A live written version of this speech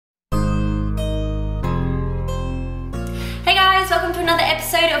welcome to another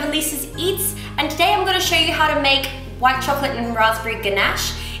episode of Elise's Eats, and today I'm going to show you how to make white chocolate and raspberry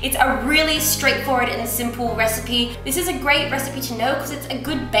ganache. It's a really straightforward and simple recipe. This is a great recipe to know because it's a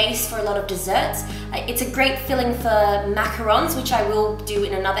good base for a lot of desserts. It's a great filling for macarons, which I will do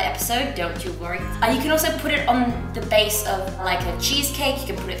in another episode, don't you worry. You can also put it on the base of like a cheesecake,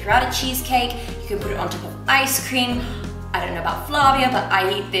 you can put it throughout a cheesecake, you can put it on top of ice cream. I don't know about Flavia, but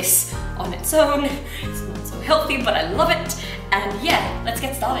I eat this on its own. It's not so healthy, but I love it. And yeah, let's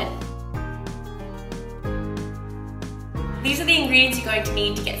get started. These are the ingredients you're going to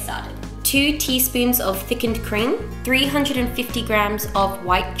need to get started. 2 teaspoons of thickened cream, 350 grams of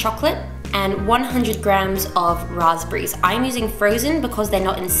white chocolate, and 100 grams of raspberries. I'm using frozen because they're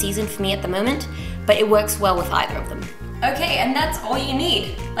not in season for me at the moment, but it works well with either of them. Okay, and that's all you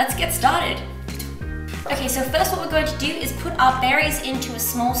need. Let's get started. Okay, so first what we're going to do is put our berries into a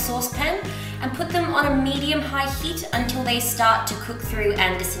small saucepan and put them on a medium-high heat until they start to cook through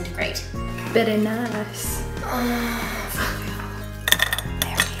and disintegrate. Very nice.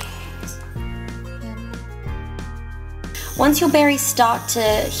 Once your berries start to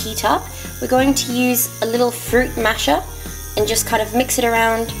heat up, we're going to use a little fruit masher and just kind of mix it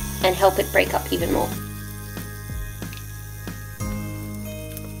around and help it break up even more.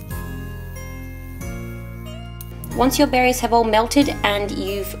 Once your berries have all melted and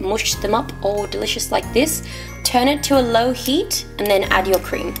you've mushed them up all delicious like this, turn it to a low heat and then add your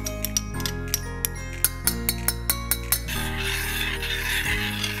cream.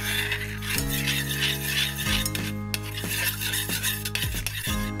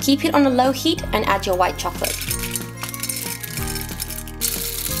 Keep it on a low heat and add your white chocolate.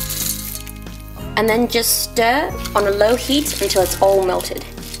 And then just stir on a low heat until it's all melted.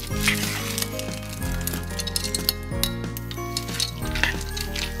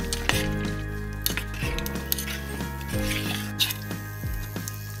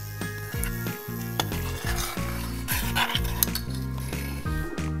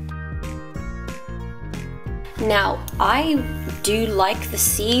 Now, I do like the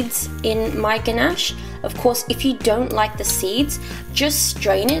seeds in my ganache. Of course, if you don't like the seeds, just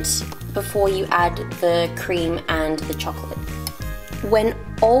strain it before you add the cream and the chocolate. When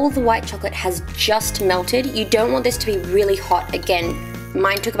all the white chocolate has just melted, you don't want this to be really hot. Again,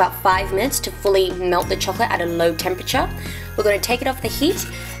 mine took about 5 minutes to fully melt the chocolate at a low temperature. We're going to take it off the heat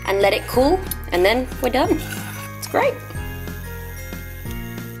and let it cool, and then we're done. It's great.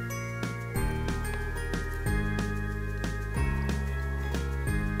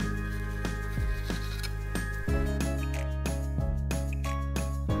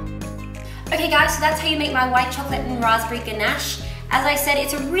 Okay guys, so that's how you make my white chocolate and raspberry ganache. As I said,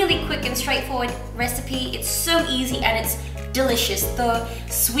 it's a really quick and straightforward recipe. It's so easy and it's delicious. The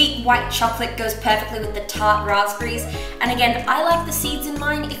sweet white chocolate goes perfectly with the tart raspberries. And again, I like the seeds in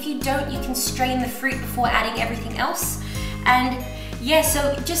mine. If you don't, you can strain the fruit before adding everything else. And yeah,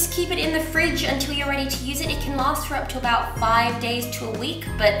 so just keep it in the fridge until you're ready to use it. It can last for up to about 5 days to a week,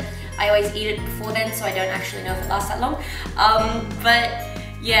 but I always eat it before then, so I don't actually know if it lasts that long. But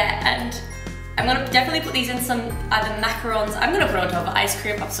yeah, and I'm gonna definitely put these in some either macarons. I'm gonna put it on top of ice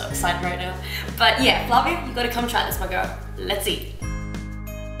cream. I'm so excited right now. But yeah, Flavia, you gotta come try this, my girl. Let's eat.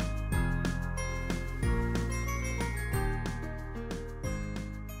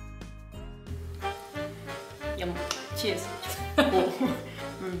 Yum. Cheers.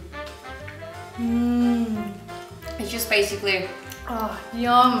 It's just basically, oh,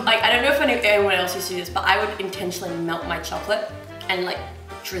 yum. Like, I don't know if anyone else used to do this, but I would intentionally melt my chocolate and like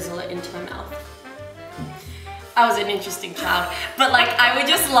drizzle it into my mouth. I was an interesting child, but like I would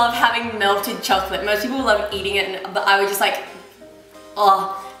just love having melted chocolate. Most people love eating it, but I would just like,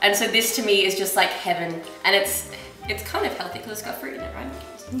 oh. And so this to me is just like heaven, and it's kind of healthy because it's got fruit in it, right?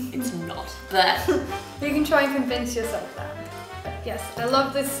 It's not, but you can try and convince yourself that. But yes, I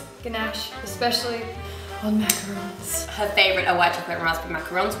love this ganache, especially on macarons. Her favorite are white chocolate and raspberry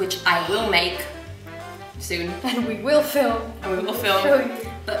macarons, which I will make soon. And we will film. And we will film. Show you.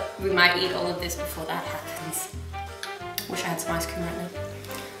 But we might eat all of this before that happens. Wish I had some ice cream right now.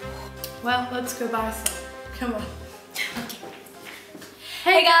 Well, let's go buy some. Come on. Okay.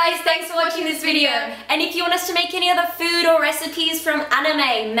 Hey guys, thanks for watching this video. And if you want us to make any other food or recipes from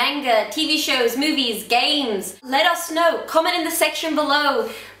anime, manga, TV shows, movies, games, let us know. Comment in the section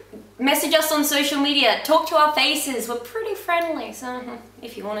below. Message us on social media. Talk to our faces. We're pretty friendly, so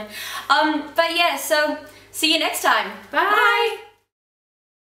if you want to. But yeah, so see you next time. Bye. Bye.